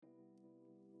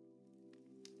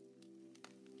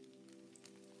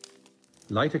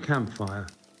Light a campfire,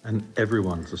 and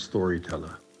everyone's a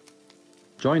storyteller.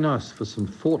 Join us for some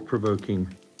thought-provoking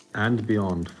and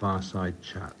beyond fireside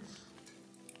chats.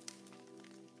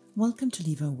 Welcome to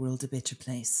Leave Our World a Better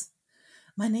Place.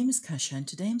 My name is Kasha, and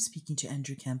today I'm speaking to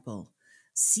Andrew Campbell,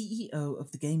 CEO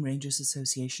of the Game Rangers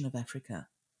Association of Africa.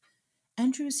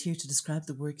 Andrew is here to describe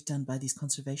the work done by these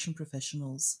conservation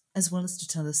professionals, as well as to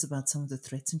tell us about some of the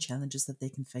threats and challenges that they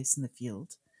can face in the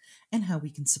field and how we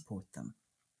can support them.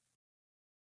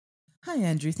 Hi,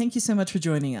 Andrew. Thank you so much for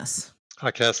joining us.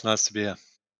 Hi, Cass. Nice to be here.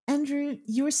 Andrew,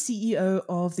 you're CEO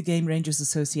of the Game Rangers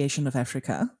Association of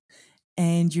Africa,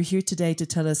 and you're here today to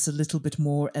tell us a little bit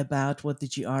more about what the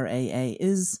GRAA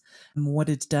is, what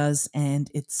it does,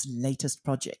 and its latest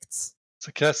projects.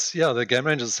 So, Cass, the Game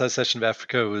Rangers Association of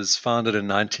Africa was founded in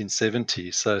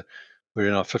 1970. So we're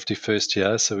in our 51st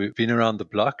year. So we've been around the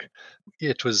block.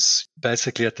 It was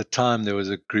basically at the time there was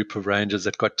a group of rangers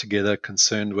that got together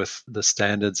concerned with the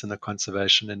standards in the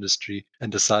conservation industry and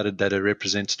decided that a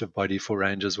representative body for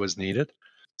rangers was needed.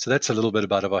 So that's a little bit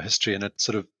about our history, and it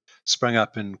sort of sprung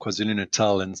up in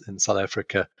KwaZulu-Natal in South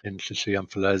Africa, in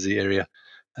Hluhluwe-Mfolozi area,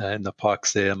 in the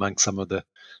parks there among some of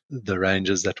the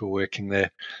rangers that were working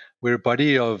there. We're a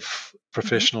body of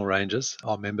professional rangers.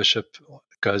 Our membership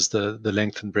goes the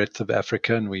length and breadth of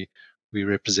Africa, and we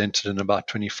represented in about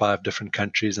 25 different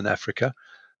countries in Africa.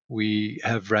 We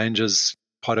have rangers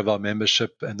part of our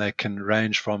membership, and they can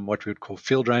range from what we would call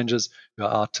field rangers, who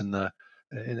are out in the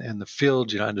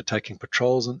field, undertaking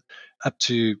patrols, and up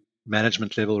to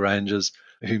management level rangers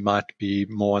who might be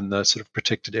more on the sort of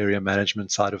protected area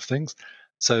management side of things.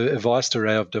 So a vast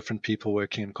array of different people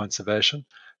working in conservation.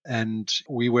 And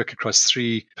we work across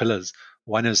three pillars.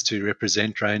 One is to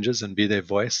represent rangers and be their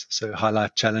voice, so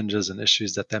highlight challenges and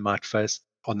issues that they might face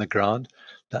on the ground.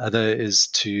 The other is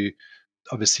to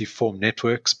obviously form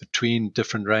networks between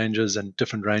different rangers and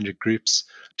different ranger groups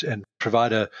and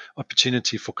provide an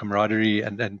opportunity for camaraderie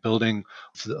and building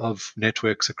of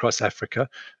networks across Africa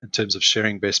in terms of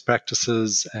sharing best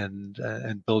practices and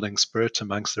building spirit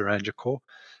amongst the ranger corps.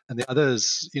 And the other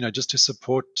is, just to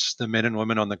support the men and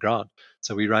women on the ground.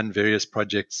 So we run various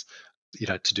projects,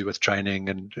 to do with training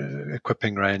and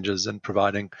equipping rangers and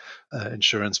providing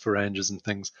insurance for rangers and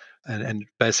things, and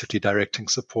basically directing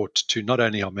support to not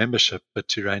only our membership, but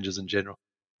to rangers in general.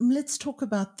 Let's talk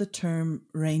about the term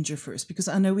ranger first, because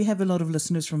I know we have a lot of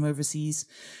listeners from overseas,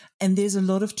 and there's a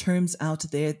lot of terms out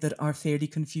there that are fairly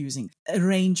confusing. A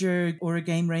ranger or a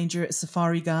game ranger, a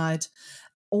safari guide,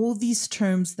 all these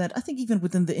terms that I think even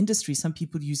within the industry, some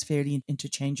people use fairly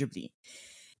interchangeably.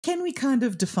 Can we kind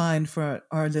of define for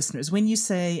our listeners, when you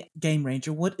say game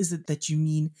ranger, what is it that you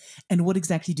mean, and what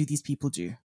exactly do these people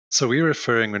do? So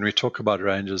when we talk about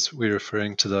rangers, we're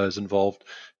referring to those involved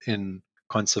in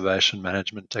conservation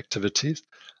management activities.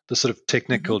 The sort of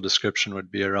technical description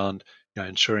would be around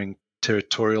ensuring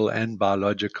territorial and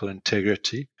biological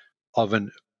integrity of a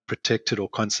protected or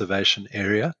conservation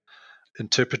area.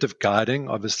 Interpretive guiding,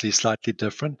 obviously slightly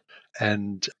different.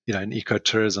 And, in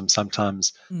ecotourism,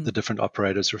 sometimes the different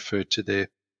operators refer to their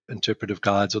interpretive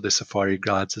guides or their safari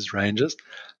guides as rangers.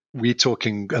 We're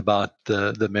talking about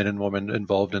the men and women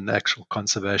involved in the actual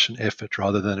conservation effort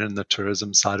rather than in the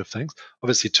tourism side of things.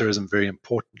 Obviously, tourism very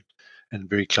important and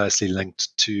very closely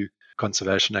linked to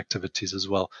conservation activities as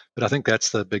well. But I think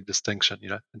that's the big distinction,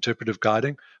 interpretive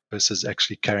guiding versus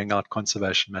actually carrying out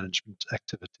conservation management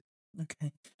activity.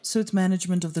 Okay. So it's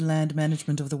management of the land,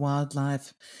 management of the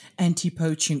wildlife,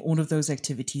 anti-poaching, all of those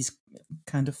activities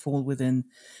kind of fall within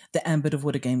the ambit of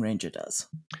what a game ranger does.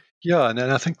 Yeah, and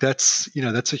I think that's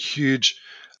a huge,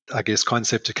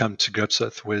 concept to come to grips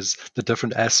with, was the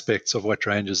different aspects of what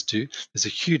rangers do. There's a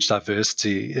huge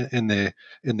diversity in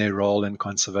their role in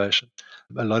conservation.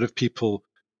 A lot of people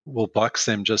will box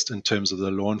them just in terms of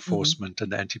the law enforcement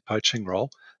and the anti-poaching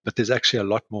role, but there's actually a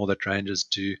lot more that rangers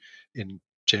do in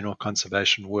general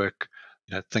conservation work.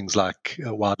 Things like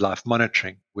wildlife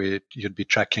monitoring, where you'd be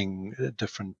tracking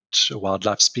different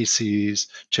wildlife species,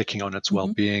 checking on its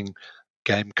well-being,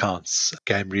 game counts,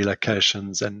 game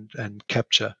relocations and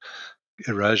capture,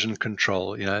 erosion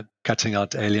control, cutting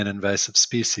out alien invasive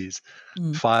species,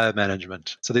 fire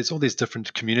management. So there's all these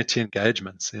different community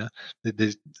engagements.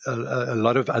 There's a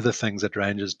lot of other things that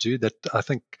rangers do that I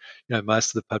think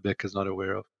most of the public is not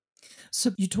aware of.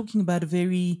 So you're talking about a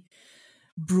very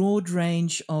broad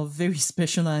range of very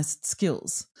specialized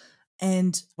skills.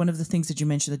 And one of the things that you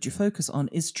mentioned that you focus on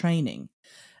is training.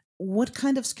 What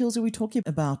kind of skills are we talking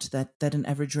about that an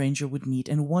average ranger would need,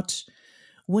 and what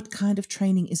kind of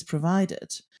training is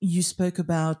provided? You spoke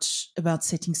about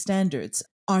setting standards.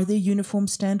 Are there uniform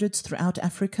standards throughout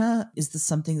Africa? Is this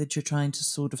something that you're trying to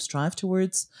sort of strive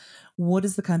towards? What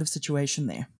is the kind of situation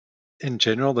there? In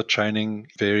general, the training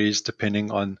varies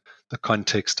depending on the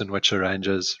context in which a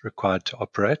ranger is required to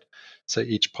operate. So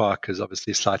each park is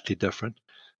obviously slightly different.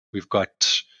 We've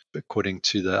got, according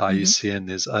to the Mm-hmm. IUCN,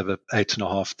 there's over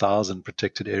 8,500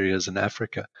 protected areas in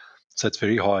Africa. So it's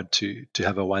very hard to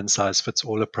have a one size fits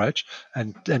all approach,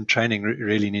 and training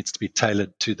really needs to be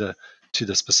tailored to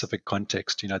the specific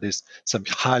context. There's some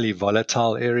highly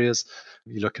volatile areas.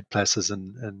 You look at places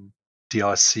in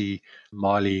DRC,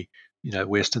 Mali,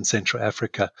 West and Central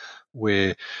Africa,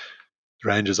 where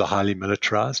rangers are highly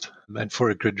militarized, and for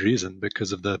a good reason,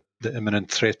 because of the imminent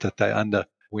threat that they're under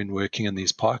when working in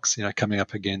these parks. Coming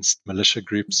up against militia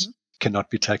groups Mm-hmm. cannot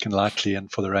be taken lightly, and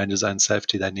for the rangers' own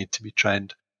safety, they need to be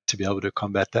trained to be able to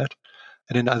combat that.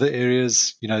 And in other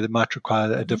areas, they might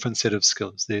require a Mm-hmm. different set of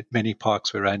skills. There are many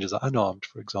parks where rangers are unarmed,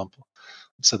 for example,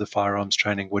 so the firearms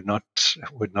training would not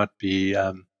be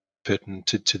pertinent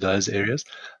to those areas.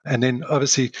 And then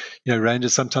obviously,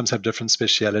 rangers sometimes have different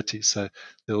specialities. So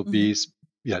there'll Mm-hmm. be,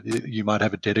 you might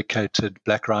have a dedicated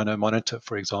black rhino monitor,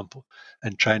 for example,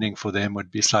 and training for them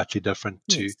would be slightly different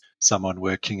to Yes. someone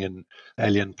working in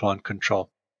alien plant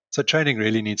control. So training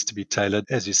really needs to be tailored.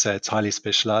 As you say, it's highly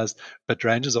specialized, but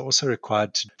rangers are also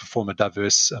required to perform a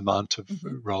diverse amount of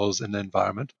Mm-hmm. roles in the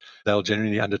environment. They'll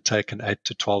generally undertake an 8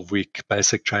 to 12-week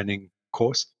basic training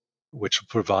course, which will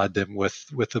provide them with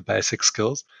the basic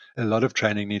skills. A lot of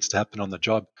training needs to happen on the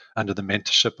job under the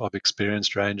mentorship of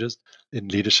experienced rangers in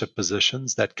leadership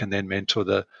positions that can then mentor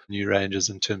the new rangers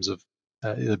in terms of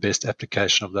the best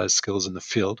application of those skills in the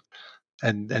field.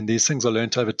 And these things are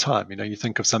learned over time. You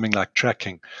think of something like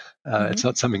tracking. Mm-hmm. It's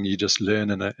not something you just learn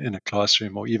in a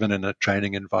classroom or even in a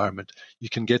training environment. You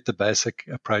can get the basic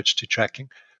approach to tracking,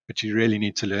 but you really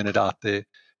need to learn it out there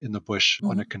in the bush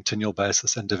on Mm-hmm. a continual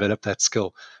basis and develop that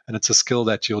skill. And it's a skill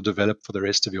that you'll develop for the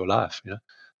rest of your life.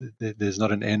 There's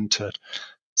not an end to it.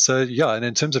 So yeah, and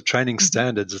in terms of training Mm-hmm.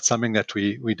 standards, it's something that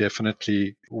we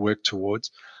definitely work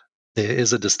towards. There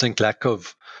is a distinct lack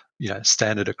of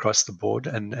standard across the board,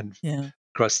 and Yeah.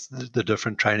 across the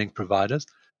different training providers.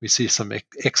 We see some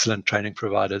excellent training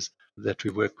providers that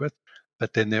we work with,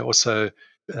 but then there are also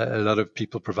a lot of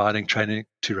people providing training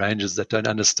to rangers that don't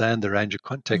understand the ranger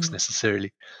context Mm.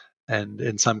 necessarily, and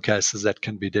in some cases that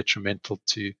can be detrimental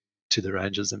to the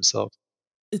rangers themselves.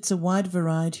 It's a wide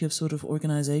variety of sort of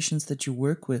organizations that you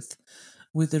work with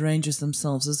the rangers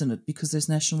themselves, isn't it? Because there's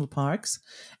national parks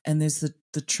and there's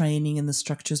the training and the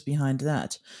structures behind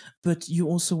that. But you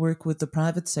also work with the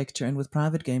private sector and with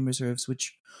private game reserves,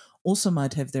 which also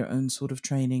might have their own sort of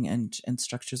training and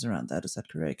structures around that. Is that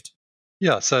correct?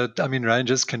 Yeah, so I mean,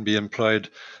 rangers can be employed,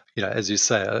 as you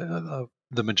say,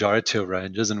 the majority of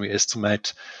rangers, and we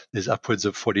estimate there's upwards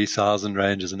of 40,000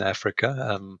 rangers in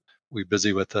Africa. We're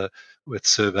busy with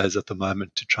surveys at the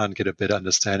moment to try and get a better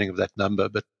understanding of that number,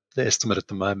 but the estimate at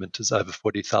the moment is over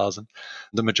 40,000.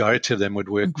 The majority of them would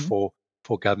work Mm-hmm.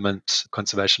 for government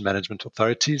conservation management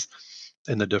authorities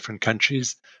in the different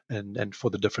countries and for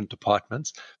the different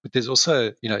departments. But there's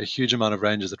also, a huge amount of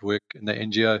rangers that work in the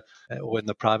NGO or in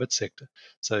the private sector.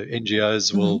 So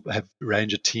NGOs Mm-hmm. will have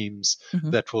ranger teams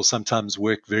Mm-hmm. that will sometimes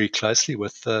work very closely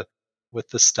with the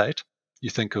state. You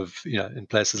think of, in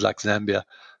places like Zambia,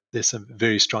 there's some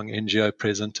very strong NGO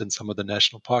present in some of the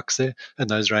national parks there, and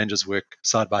those rangers work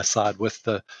side by side with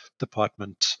the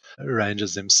department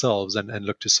rangers themselves and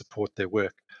look to support their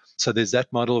work. So there's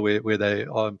that model where they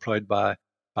are employed by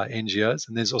NGOs,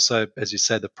 and there's also, as you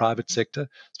say, the private sector,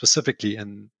 specifically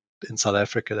in South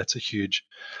Africa. That's a huge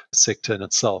sector in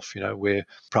itself, where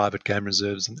private game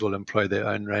reserves will employ their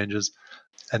own rangers.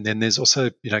 And then there's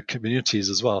also, communities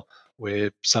as well,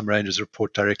 where some rangers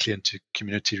report directly into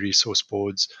community resource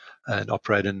boards and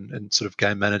operate in sort of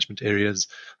game management areas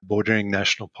bordering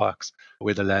national parks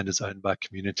where the land is owned by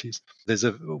communities. There's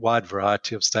a wide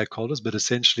variety of stakeholders, but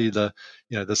essentially the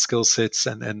skill sets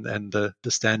and the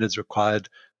standards required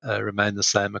remain the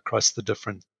same across the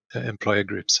different employer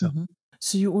groups. Yeah. Mm-hmm.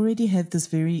 So you already have this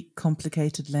very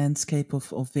complicated landscape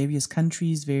of various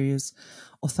countries, various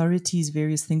authorities,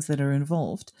 various things that are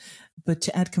involved. But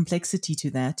to add complexity to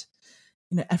that,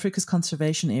 Africa's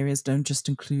conservation areas don't just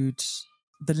include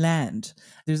the land.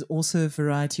 There's also a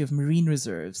variety of marine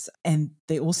reserves, and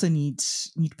they also need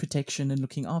protection and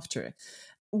looking after.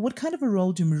 What kind of a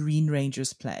role do marine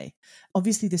rangers play?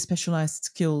 Obviously, there's specialized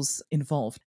skills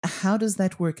involved. How does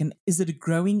that work? And is it a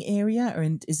growing area, or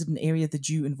is it an area that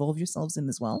you involve yourselves in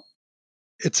as well?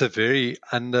 It's a very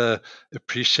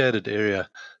underappreciated area,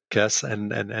 Cass,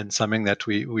 and something that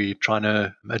we trying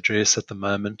to address at the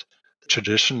moment.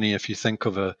 Traditionally, if you think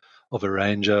of a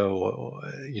ranger, or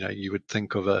you would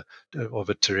think of a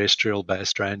terrestrial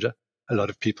based ranger. a lot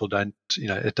of people don't,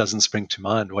 it doesn't spring to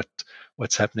mind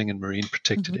what's happening in marine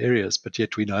protected areas, but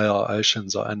yet we know our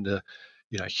oceans are under,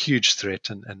 huge threat,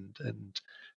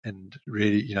 and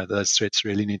really, those threats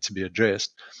really need to be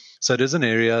addressed. So it is an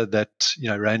area that,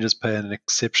 rangers play an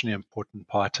exceptionally important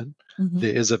part in.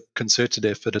 There is a concerted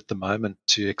effort at the moment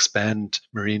to expand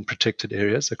marine protected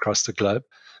areas across the globe.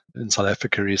 In South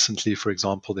Africa recently, for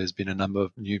example, there's been a number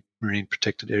of new marine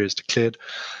protected areas declared.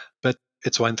 But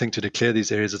it's one thing to declare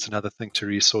these areas, it's another thing to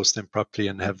resource them properly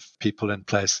and have people in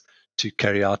place to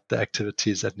carry out the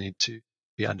activities that need to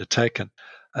be undertaken.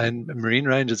 And marine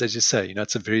rangers, as you say,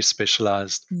 it's a very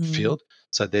specialized field.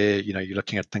 So there, you're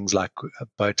looking at things like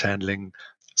boat handling,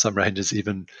 some rangers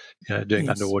even, doing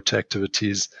underwater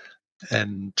activities,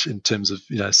 and in terms of,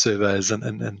 surveys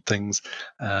and things,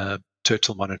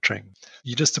 turtle monitoring.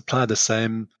 You just apply the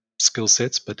same skill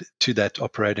sets, but to that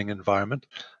operating environment.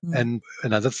 And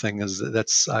another thing is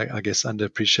that's, I guess,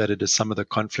 underappreciated is some of the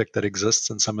conflict that exists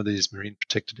in some of these marine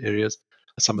protected areas,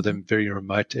 some of them very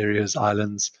remote areas,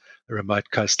 islands, remote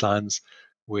coastlines,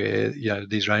 where,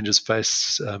 these rangers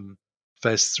face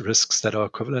risks that are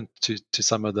equivalent to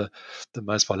some of the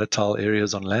most volatile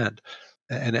areas on land,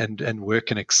 and work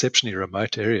in exceptionally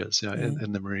remote areas,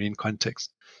 in the marine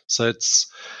context. So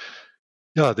it's,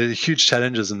 there are huge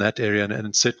challenges in that area, and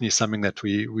it's certainly something that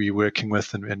we're working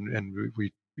with, and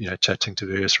we chatting to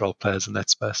various role players in that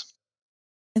space.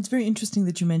 It's very interesting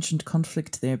that you mentioned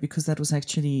conflict there, because that was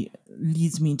actually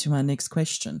leads me into my next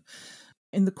question.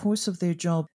 In the course of their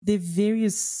job, there are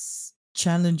various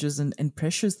challenges and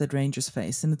pressures that rangers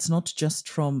face, and it's not just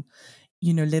from,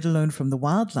 let alone from the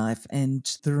wildlife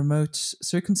and the remote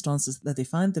circumstances that they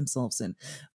find themselves in,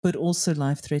 but also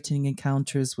life-threatening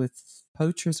encounters with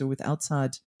poachers or with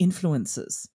outside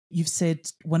influences. You've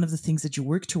said one of the things that you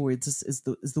work towards is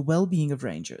the well-being of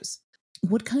rangers.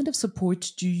 What kind of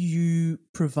support do you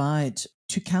provide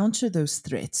to counter those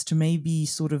threats, to maybe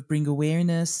sort of bring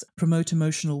awareness, promote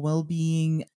emotional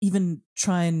well-being, even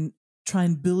try and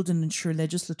build and ensure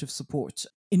legislative support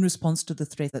in response to the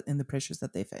threat and the pressures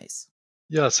that they face?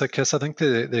 Yeah, so Cass, I think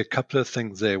there are a couple of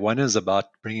things there. One is about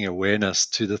bringing awareness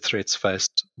to the threats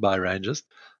faced by rangers,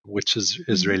 which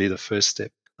is really the first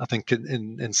step. I think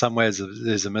in some ways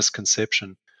there's a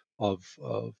misconception of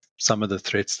some of the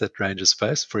threats that rangers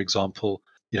face. For example,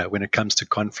 when it comes to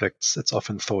conflicts, it's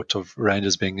often thought of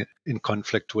rangers being in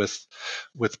conflict with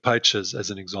poachers, as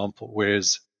an example,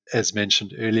 whereas, as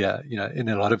mentioned earlier, in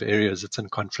a lot of areas it's in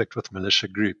conflict with militia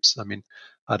groups. I mean,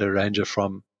 I had a ranger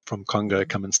from Congo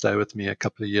come and stay with me a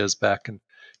couple of years back, and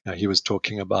he was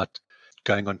talking about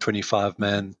going on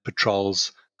 25-man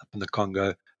patrols up in the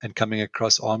Congo and coming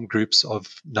across armed groups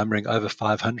of numbering over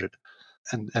 500.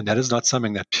 And that is not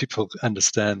something that people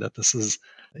understand, that this is,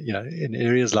 in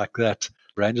areas like that,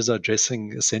 rangers are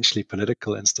addressing essentially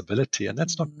political instability, and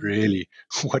that's not really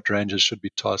what rangers should be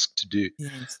tasked to do.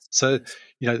 So,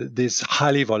 there's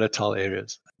highly volatile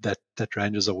areas that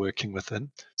rangers are working within.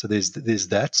 So there's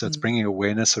that. So it's bringing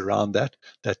awareness around that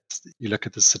you look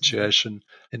at the situation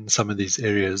in some of these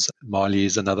areas. Mali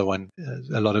is another one.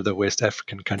 A lot of the West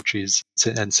African countries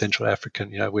and Central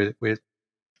African, where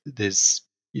there's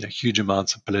huge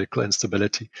amounts of political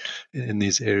instability in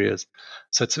these areas.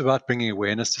 So it's about bringing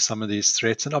awareness to some of these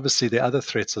threats, and obviously there are other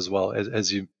threats as well,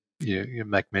 as you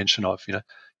make mention of.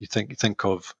 You think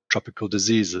of tropical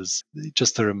diseases.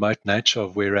 Just the remote nature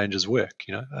of where rangers work,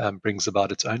 brings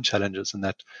about its own challenges, and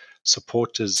that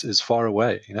support is far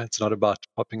away. It's not about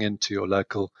popping into your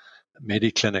local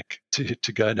Mediclinic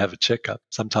to go and have a checkup.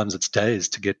 Sometimes it's days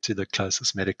to get to the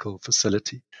closest medical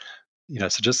facility.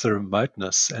 So just the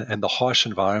remoteness and the harsh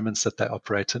environments that they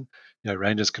operate in.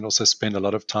 Rangers can also spend a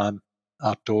lot of time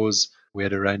outdoors. We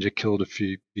had a ranger killed a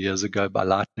few years ago by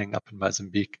lightning up in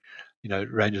Mozambique.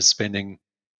 Rangers spending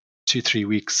 2-3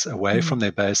 weeks away from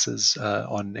their bases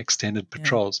on extended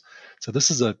patrols. So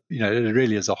this is it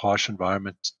really is a harsh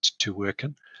environment to work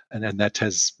in, and that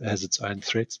has its own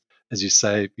threats. As you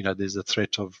say, there's a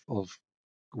threat of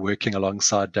working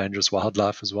alongside dangerous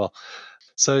wildlife as well.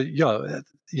 So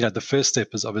the first step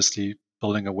is obviously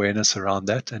building awareness around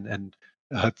that, and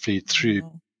hopefully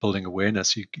through building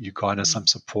awareness, you garner some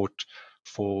support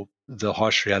for the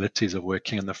harsh realities of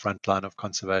working in the front line of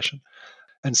conservation.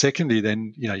 And secondly,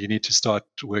 then you need to start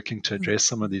working to address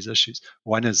some of these issues.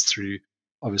 One is through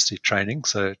obviously training.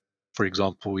 So, for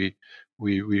example, we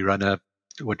run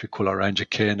what we call our Ranger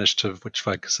Care Initiative, which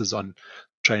focuses on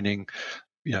training,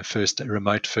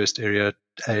 remote first area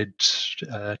aid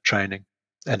training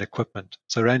and equipment.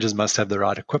 So rangers must have the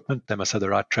right equipment. They must have the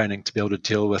right training to be able to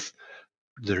deal with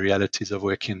the realities of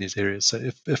working in these areas. So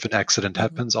if an accident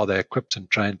happens, are they equipped and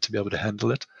trained to be able to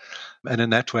handle it? And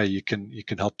in that way, you can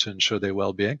help to ensure their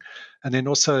well-being. And then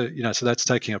also, so that's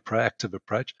taking a proactive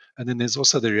approach. And then there's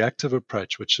also the reactive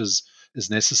approach, which is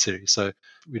necessary. So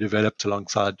we developed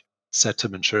alongside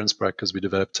Saturn Insurance Brokers, we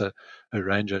developed a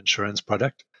Ranger insurance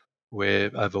product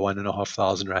where over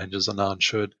 1,500 Rangers are now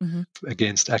insured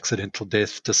against accidental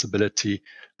death, disability,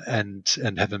 and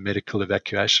have a medical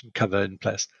evacuation cover in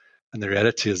place. And the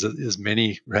reality is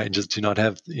many Rangers do not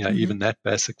have even that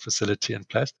basic facility in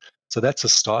place. So that's a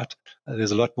start.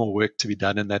 There's a lot more work to be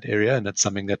done in that area, and it's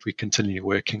something that we continue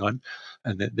working on.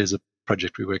 And there's a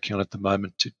project we're working on at the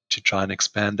moment to try and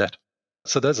expand that.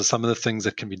 So those are some of the things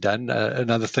that can be done.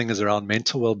 Another thing is around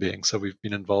mental well-being. So we've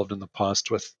been involved in the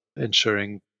past with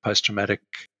ensuring post-traumatic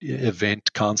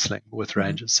event counselling with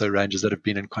Rangers. So Rangers that have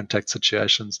been in contact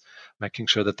situations, making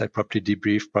sure that they're properly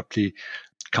debriefed, properly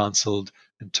counselled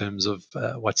in terms of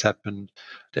what's happened,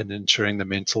 and ensuring the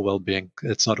mental well-being.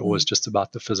 It's not always just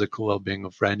about the physical well-being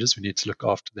of Rangers. We need to look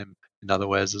after them in other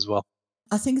ways as well.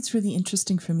 I think it's really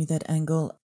interesting for me, that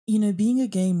angle. Being a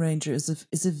game ranger is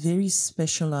a very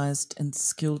specialized and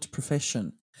skilled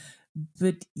profession,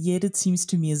 but yet it seems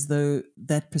to me as though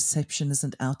that perception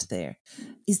isn't out there.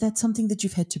 Is that something that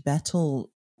you've had to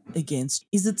battle against?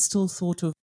 Is it still thought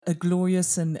of a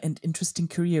glorious and interesting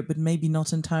career, but maybe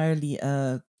not entirely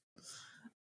a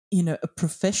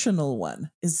professional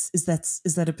one? Is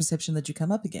that a perception that you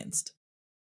come up against?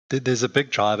 There's a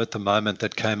big drive at the moment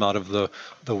that came out of the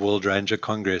World Ranger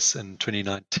Congress in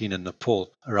 2019 in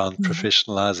Nepal around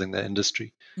professionalizing the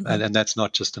industry. And that's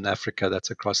not just in Africa,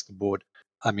 that's across the board.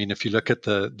 I mean, if you look at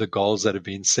the goals that have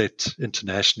been set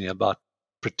internationally about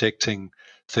protecting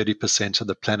 30% of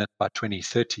the planet by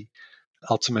 2030,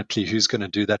 ultimately, who's going to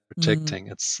do that protecting?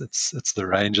 It's the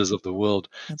Rangers of the world.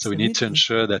 Absolutely. So we need to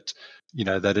ensure that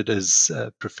that it is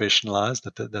professionalized,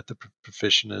 that the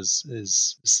profession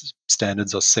is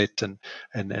standards are set and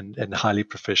highly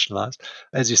professionalized.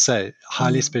 As you say,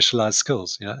 highly specialized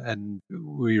skills. And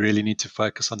we really need to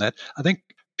focus on that. I think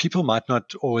people might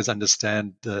not always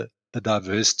understand the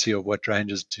diversity of what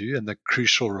Rangers do and the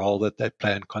crucial role that they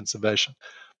play in conservation.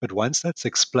 But once that's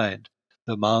explained,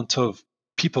 the amount of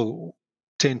people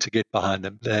tend to get behind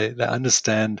them. They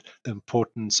understand the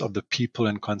importance of the people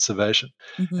in conservation.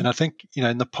 And I think,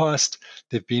 in the past,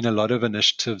 there have been a lot of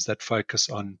initiatives that focus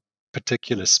on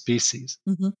particular species.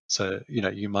 So,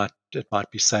 it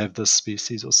might be save this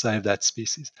species or save that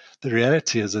species. The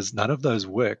reality is none of those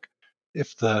work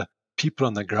if the people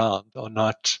on the ground are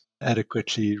not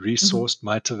adequately resourced,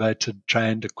 motivated,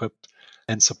 trained, equipped,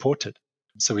 and supported.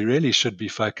 So we really should be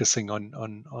focusing on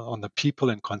the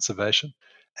people in conservation,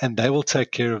 and they will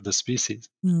take care of the species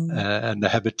and the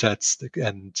habitats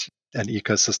and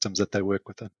ecosystems that they work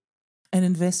within. An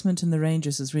investment in the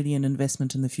Rangers is really an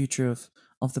investment in the future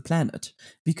of the planet,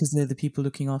 because they're the people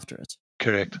looking after it.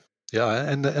 Correct. Yeah,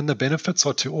 and the benefits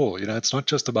are to all. It's not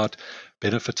just about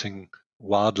benefiting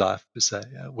wildlife per se,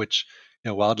 which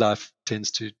wildlife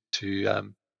tends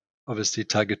to obviously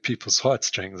tug at people's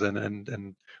heartstrings,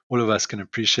 and all of us can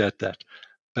appreciate that.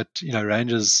 But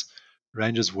rangers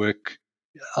work.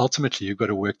 Ultimately, you've got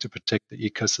to work to protect the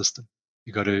ecosystem.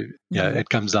 You got to, it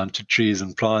comes down to trees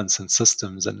and plants and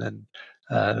systems, and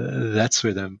that's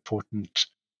where the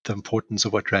importance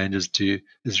of what rangers do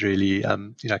is really,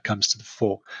 comes to the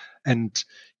fore. And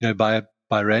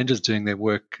by rangers doing their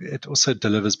work, it also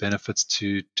delivers benefits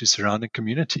to surrounding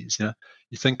communities.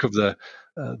 You think of the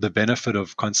benefit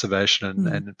of conservation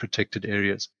and protected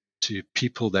areas to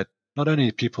people, that not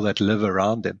only people that live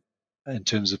around them, in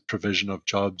terms of provision of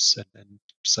jobs and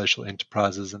social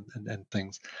enterprises and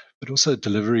things, but also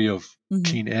delivery of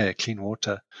clean air, clean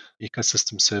water,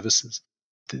 ecosystem services.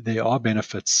 There are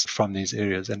benefits from these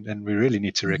areas, and we really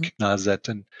need to recognize that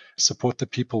and support the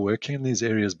people working in these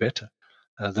areas better.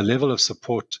 The level of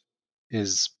support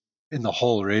is, in the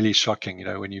whole, really shocking.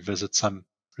 When you visit some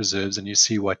reserves and you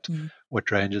see what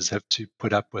rangers have to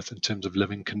put up with in terms of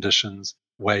living conditions,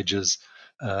 wages,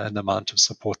 and the amount of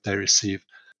support they receive.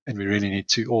 And we really need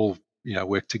to all,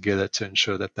 work together to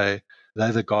ensure that they're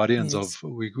the guardians of,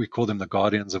 we call them the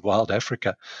guardians of wild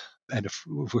Africa. And if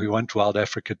we want wild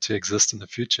Africa to exist in the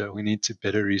future, we need to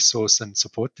better resource and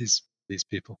support these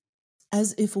people.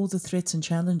 As if all the threats and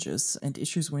challenges and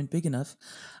issues weren't big enough,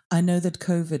 I know that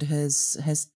COVID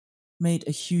has made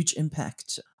a huge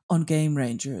impact on game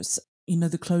rangers.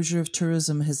 The closure of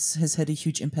tourism has had a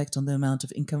huge impact on the amount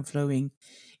of income flowing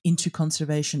into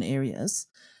conservation areas.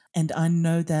 And I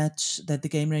know that the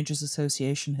Game Rangers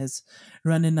Association has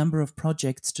run a number of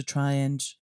projects to try and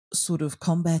sort of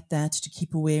combat that, to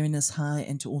keep awareness high,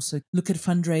 and to also look at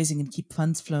fundraising and keep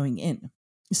funds flowing in.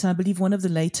 So I believe one of the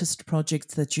latest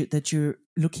projects that you're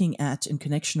looking at in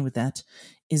connection with that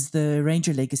is the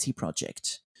Ranger Legacy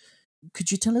project.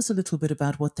 Could you tell us a little bit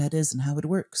about what that is and how it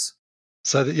works?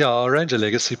 So yeah, our Ranger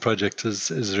Legacy project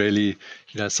is really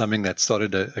something that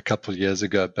started a couple of years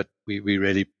ago, but we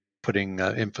really putting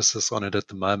emphasis on it at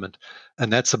the moment,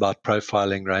 and that's about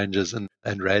profiling rangers and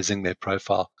raising their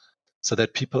profile so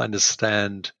that people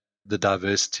understand the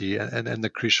diversity and the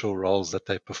crucial roles that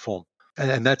they perform.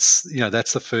 And that's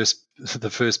the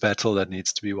first battle that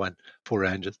needs to be won for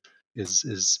rangers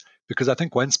is because I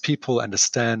think once people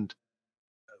understand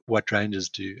what rangers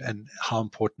do and how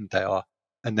important they are,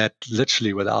 and that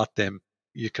literally without them,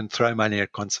 you can throw money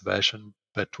at conservation,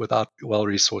 but without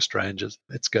well-resourced rangers,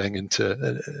 it's going into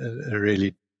a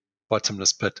really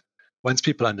bottomless pit. Once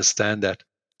people understand that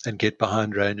and get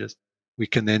behind rangers, we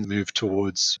can then move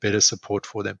towards better support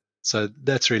for them. So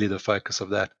that's really the focus of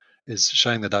that, is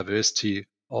showing the diversity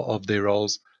of their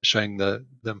roles, showing the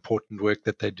important work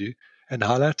that they do, and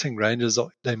highlighting rangers.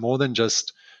 They're more than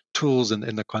just tools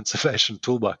in the conservation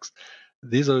toolbox.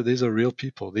 These are real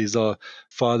people. These are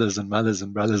fathers and mothers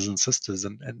and brothers and sisters,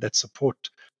 and that support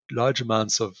large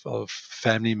amounts of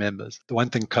family members. The one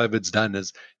thing COVID's done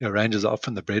is, rangers are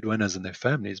often the breadwinners in their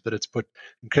families, but it's put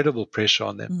incredible pressure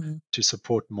on them Mm. to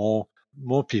support more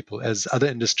people, as other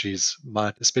industries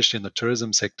might, especially in the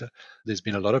tourism sector. There's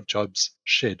been a lot of jobs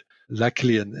shed.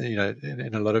 Luckily, in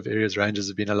a lot of areas, rangers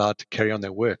have been allowed to carry on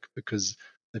their work because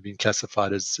they've been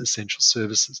classified as essential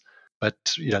services.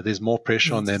 But there's more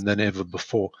pressure on them Yes. than ever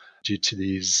before due to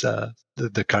these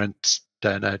the current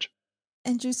day and age.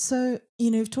 Andrew, so,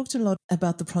 you've talked a lot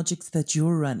about the projects that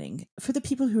you're running. For the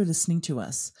people who are listening to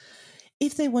us,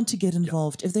 if they want to get Yeah.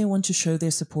 involved, if they want to show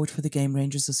their support for the Game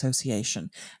Rangers Association,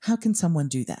 how can someone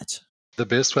do that? The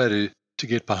best way to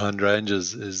get behind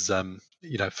rangers is,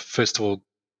 first of all,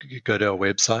 you go to our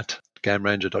website,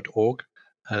 gameranger.org.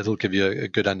 It'll give you a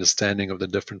good understanding of the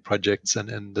different projects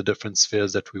and the different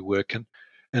spheres that we work in.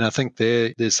 And I think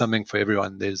there's something for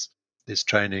everyone. There's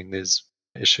training, there's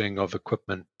issuing of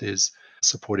equipment, there's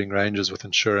supporting rangers with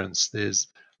insurance. There's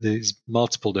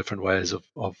multiple different ways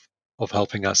of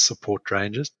helping us support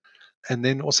rangers. And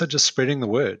then also just spreading the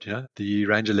word, the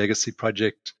Ranger Legacy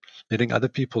Project, letting other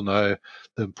people know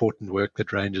the important work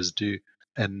that rangers do.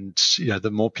 And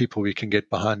the more people we can get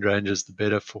behind rangers, the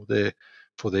better for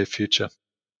their future.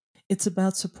 It's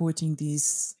about supporting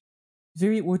these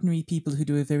very ordinary people who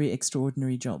do a very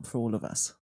extraordinary job for all of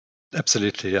us.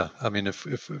 Absolutely, yeah. I mean, if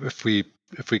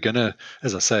we're gonna,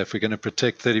 as I say, if we're gonna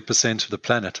protect 30% of the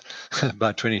planet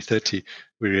by 2030,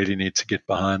 we really need to get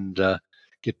behind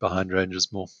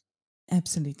rangers more.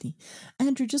 Absolutely.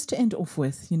 Andrew, just to end off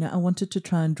with, I wanted to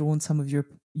try and draw on some of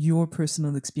your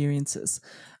personal experiences.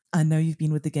 I know you've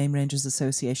been with the Game Rangers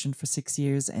Association for 6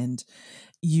 years and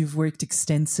you've worked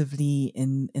extensively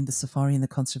in the safari and the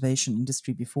conservation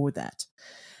industry before that.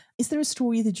 Is there a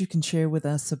story that you can share with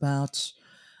us about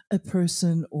a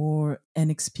person or an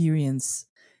experience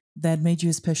that made you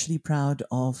especially proud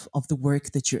of the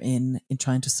work that you're in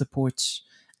trying to support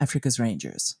Africa's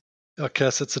rangers?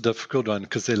 Okay, so it's a difficult one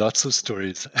because there are lots of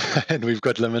stories and we've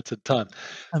got limited time.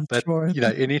 I'm But sure.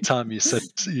 anytime you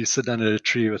sit under a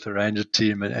tree with a ranger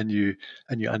team and you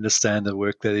understand the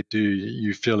work that they do,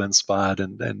 you feel inspired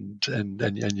and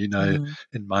Mm,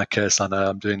 in my case, I know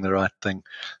I'm doing the right thing.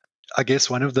 I guess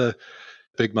one of the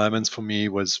big moments for me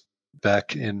was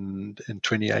back in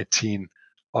 2018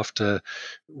 after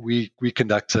we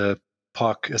conduct a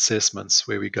park assessments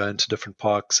where we go into different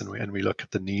parks and we look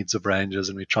at the needs of rangers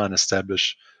and we try and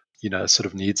establish sort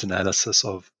of needs analysis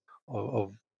of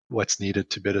what's needed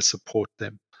to better support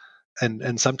them,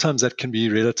 and sometimes that can be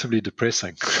relatively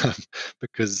depressing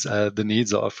because the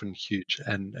needs are often huge,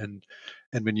 and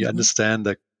when you mhm. understand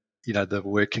the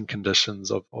working conditions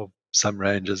of some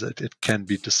rangers, it can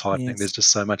be disheartening. There's Yes.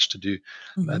 just so much to do,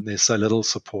 Hmm. and there's so little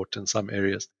support in some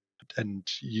areas, and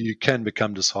you can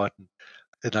become disheartened.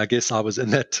 And I guess I was in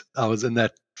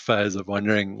that phase of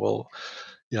wondering, well,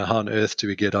 how on earth do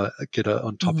we get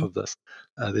on top Hmm. of this?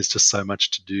 There's just so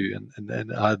much to do,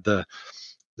 and I had the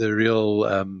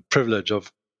real privilege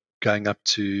of going up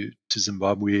to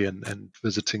Zimbabwe and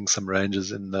visiting some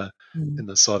rangers in the Mm. in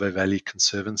the Save Valley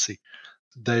Conservancy.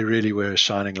 They really were a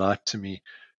shining light to me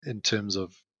in terms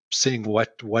of seeing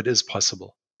what is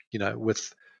possible.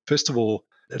 With, first of all,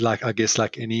 like I guess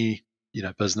like any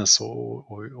business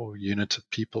or unit of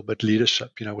people, but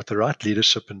leadership. With the right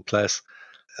leadership in place,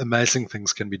 amazing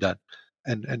things can be done,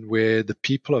 and where the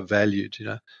people are valued.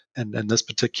 And this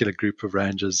particular group of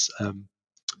rangers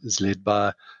is led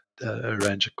by a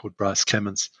ranger called Bryce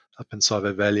Clements up in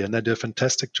Save Valley, and they do a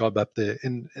fantastic job up there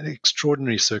in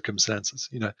extraordinary circumstances.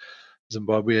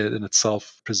 Zimbabwe in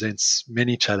itself presents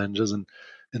many challenges, and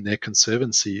in their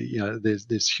conservancy,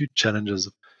 there's huge challenges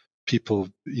of people,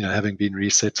 having been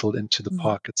resettled into the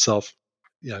park itself.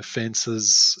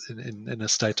 Fences in a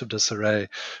state of disarray,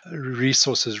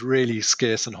 resources really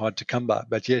scarce and hard to come by.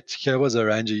 But yet here was a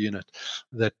ranger unit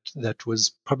that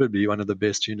was probably one of the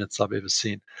best units I've ever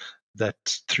seen, that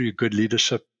through good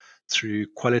leadership, through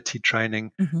quality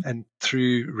training, and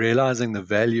through realizing the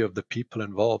value of the people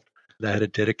involved, they had a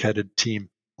dedicated team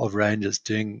of rangers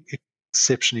doing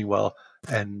exceptionally well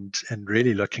and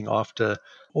really looking after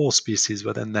all species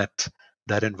within that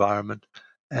environment.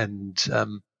 And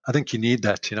I think you need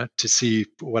that, to see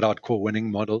what I'd call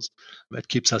winning models. It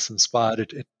keeps us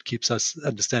inspired. It keeps us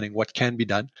understanding what can be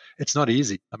done. It's not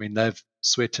easy. I mean, they've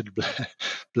sweated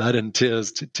blood and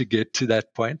tears to get to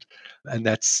that point. And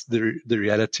that's the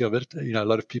reality of it. A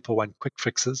lot of people want quick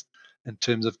fixes in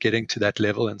terms of getting to that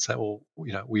level and say, well,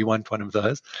 we want one of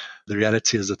those. The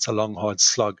reality is it's a long, hard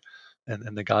slog.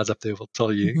 And the guys up there will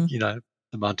tell you, the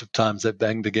amount of times they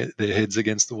banged their heads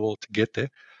against the wall to get there.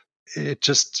 It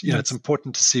just, it's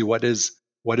important to see what is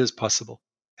possible.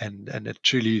 And it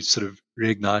truly sort of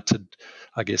reignited,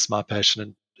 I guess, my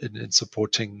passion in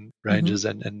supporting rangers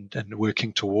and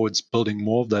working towards building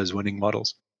more of those winning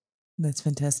models. That's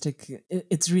fantastic.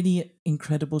 It's really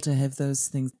incredible to have those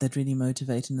things that really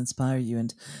motivate and inspire you.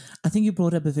 And I think you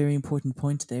brought up a very important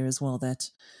point there as well, that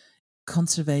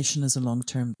conservation is a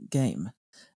long-term game.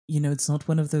 It's not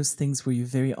one of those things where you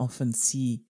very often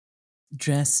see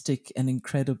drastic and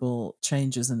incredible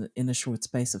changes in a short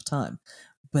space of time,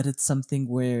 but it's something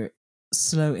where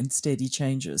slow and steady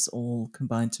changes all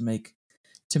combine to make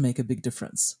a big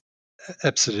difference.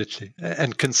 Absolutely.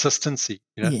 And consistency.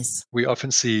 Yes. We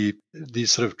often see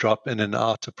these sort of drop in and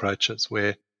out approaches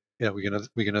where we're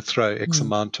gonna throw X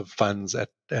amount of funds at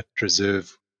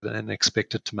reserve and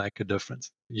expect it to make a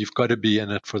difference. You've got to be in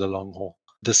it for the long haul.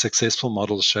 The successful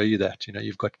models show you that.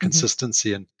 You've got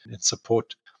consistency and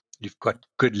support. You've got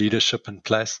good leadership in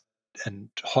place, and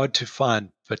hard to find,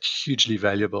 but hugely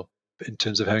valuable in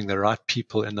terms of having the right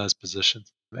people in those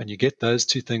positions. And you get those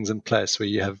two things in place where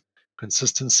you have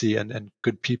consistency and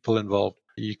good people involved,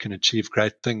 you can achieve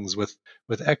great things with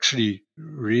actually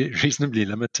reasonably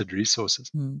limited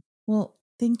resources. Well,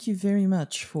 thank you very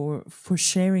much for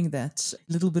sharing that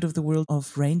little bit of the world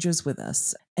of rangers with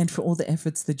us, and for all the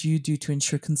efforts that you do to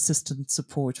ensure consistent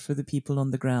support for the people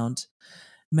on the ground,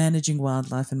 managing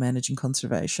wildlife and managing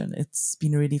conservation. It's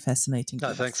been really fascinating.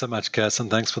 Thanks so much, Cass, and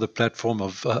thanks for the platform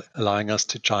of allowing us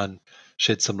to try and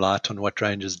shed some light on what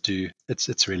rangers do.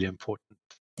 It's really important.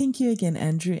 Thank you again,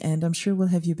 Andrew, and I'm sure we'll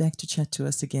have you back to chat to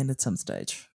us again at some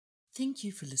stage. Thank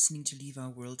you for listening to Leave Our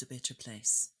World a Better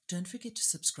Place. Don't forget to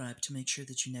subscribe to make sure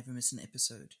that you never miss an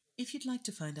episode. If you'd like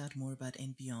to find out more about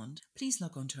And Beyond, please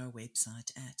log on to our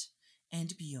website at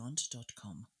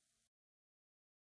andbeyond.com.